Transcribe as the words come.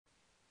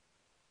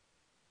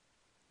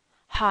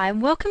Hi,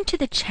 and welcome to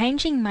the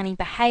Changing Money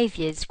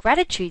Behaviours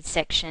Gratitude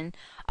section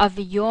of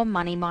the Your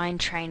Money Mind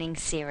training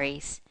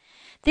series.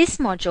 This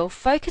module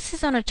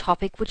focuses on a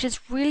topic which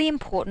is really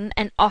important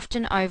and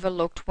often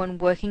overlooked when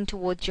working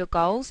towards your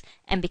goals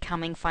and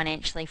becoming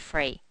financially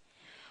free.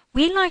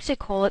 We like to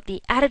call it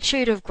the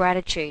attitude of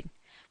gratitude,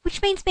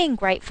 which means being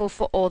grateful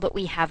for all that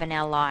we have in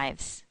our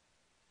lives.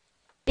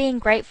 Being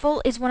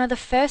grateful is one of the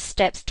first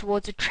steps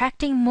towards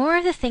attracting more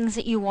of the things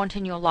that you want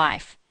in your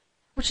life,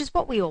 which is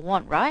what we all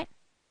want, right?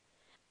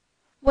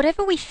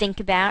 Whatever we think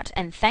about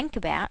and thank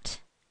about,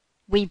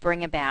 we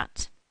bring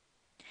about.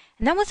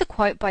 And that was a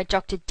quote by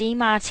Dr.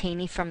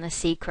 Demartini from The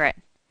Secret.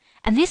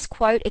 And this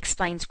quote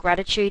explains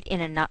gratitude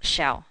in a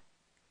nutshell.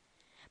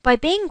 By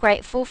being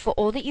grateful for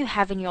all that you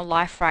have in your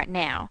life right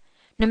now,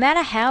 no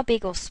matter how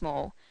big or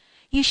small,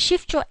 you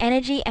shift your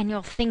energy and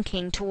your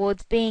thinking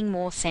towards being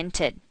more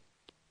centered.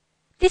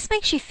 This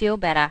makes you feel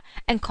better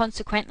and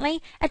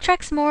consequently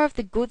attracts more of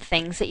the good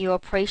things that you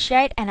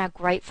appreciate and are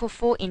grateful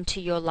for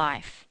into your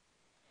life.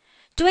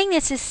 Doing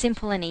this is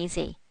simple and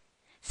easy.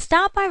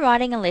 Start by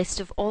writing a list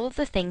of all of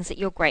the things that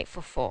you're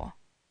grateful for.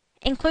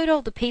 Include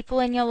all the people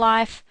in your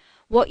life,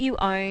 what you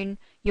own,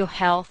 your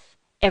health,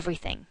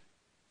 everything.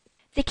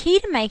 The key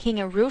to making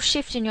a real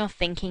shift in your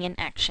thinking and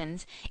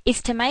actions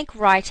is to make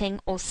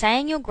writing or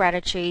saying your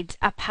gratitudes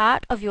a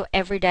part of your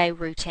everyday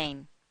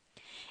routine.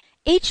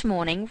 Each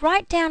morning,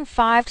 write down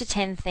 5 to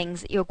 10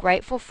 things that you're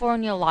grateful for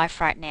in your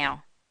life right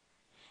now.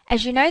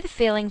 As you know the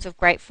feelings of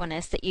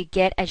gratefulness that you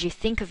get as you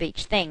think of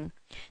each thing,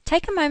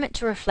 take a moment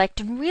to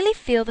reflect and really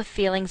feel the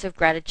feelings of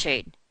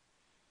gratitude.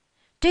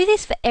 Do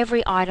this for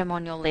every item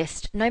on your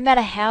list, no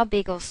matter how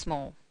big or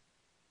small.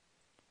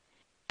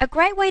 A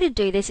great way to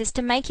do this is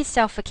to make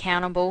yourself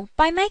accountable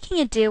by making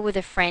a deal with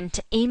a friend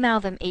to email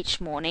them each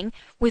morning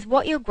with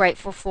what you're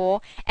grateful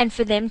for and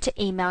for them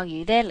to email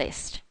you their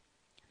list.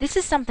 This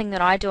is something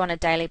that I do on a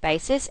daily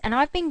basis and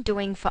I've been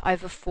doing for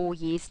over 4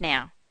 years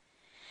now.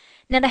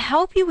 Now, to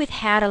help you with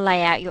how to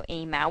lay out your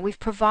email, we've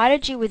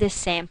provided you with a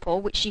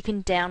sample which you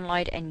can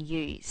download and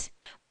use.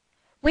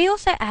 We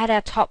also add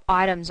our top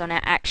items on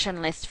our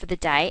action list for the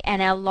day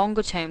and our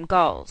longer term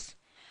goals.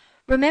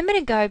 Remember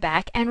to go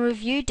back and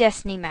review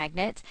Destiny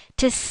Magnets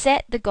to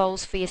set the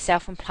goals for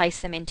yourself and place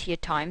them into your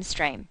time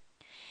stream.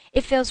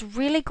 It feels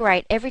really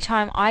great every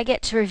time I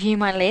get to review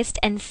my list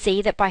and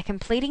see that by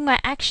completing my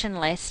action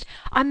list,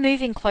 I'm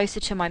moving closer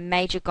to my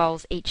major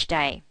goals each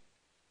day.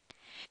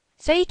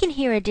 So you can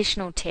hear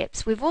additional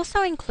tips, we've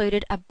also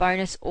included a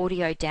bonus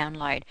audio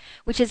download,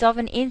 which is of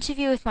an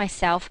interview with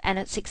myself and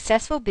a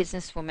successful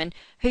businesswoman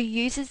who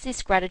uses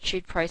this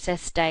gratitude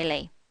process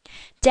daily.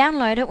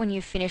 Download it when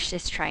you finish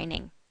this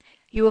training.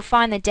 You will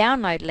find the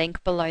download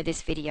link below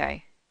this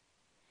video.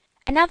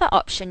 Another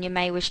option you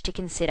may wish to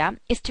consider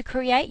is to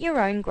create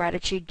your own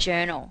gratitude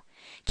journal.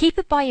 Keep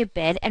it by your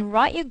bed and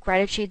write your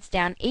gratitudes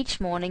down each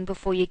morning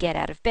before you get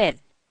out of bed.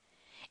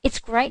 It's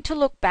great to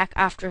look back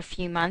after a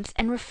few months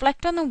and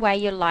reflect on the way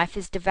your life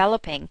is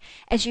developing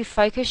as you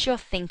focus your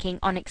thinking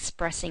on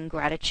expressing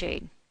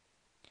gratitude.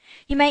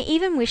 You may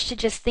even wish to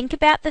just think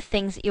about the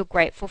things that you're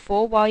grateful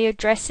for while you're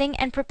dressing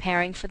and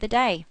preparing for the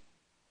day.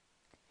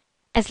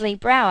 As Lee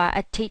Brower,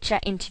 a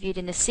teacher interviewed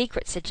in The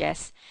Secret,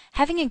 suggests,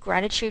 having a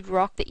gratitude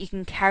rock that you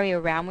can carry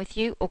around with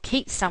you or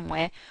keep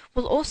somewhere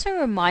will also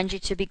remind you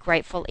to be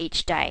grateful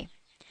each day.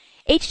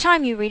 Each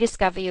time you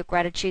rediscover your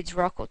gratitudes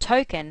rock or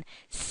token,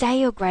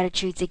 say your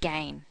gratitudes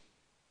again.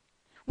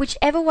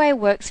 Whichever way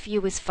works for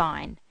you is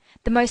fine.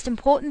 The most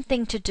important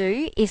thing to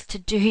do is to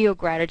do your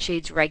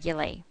gratitudes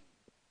regularly.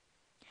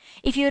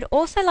 If you would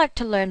also like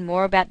to learn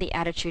more about the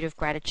attitude of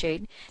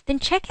gratitude, then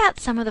check out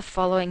some of the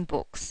following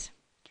books.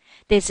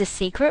 There's The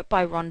Secret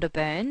by Rhonda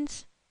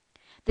Burns,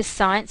 The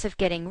Science of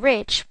Getting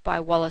Rich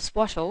by Wallace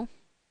Wattle,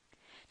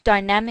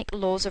 Dynamic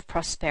Laws of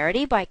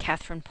Prosperity by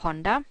Catherine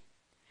Ponder,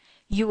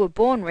 You Were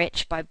Born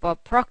Rich by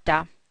Bob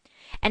Proctor,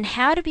 and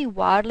How to Be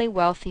Wildly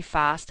Wealthy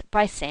Fast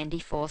by Sandy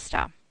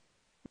Forster.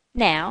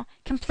 Now,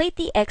 complete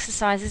the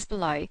exercises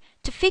below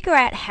to figure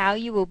out how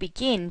you will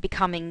begin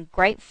becoming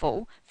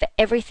grateful for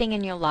everything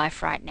in your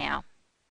life right now.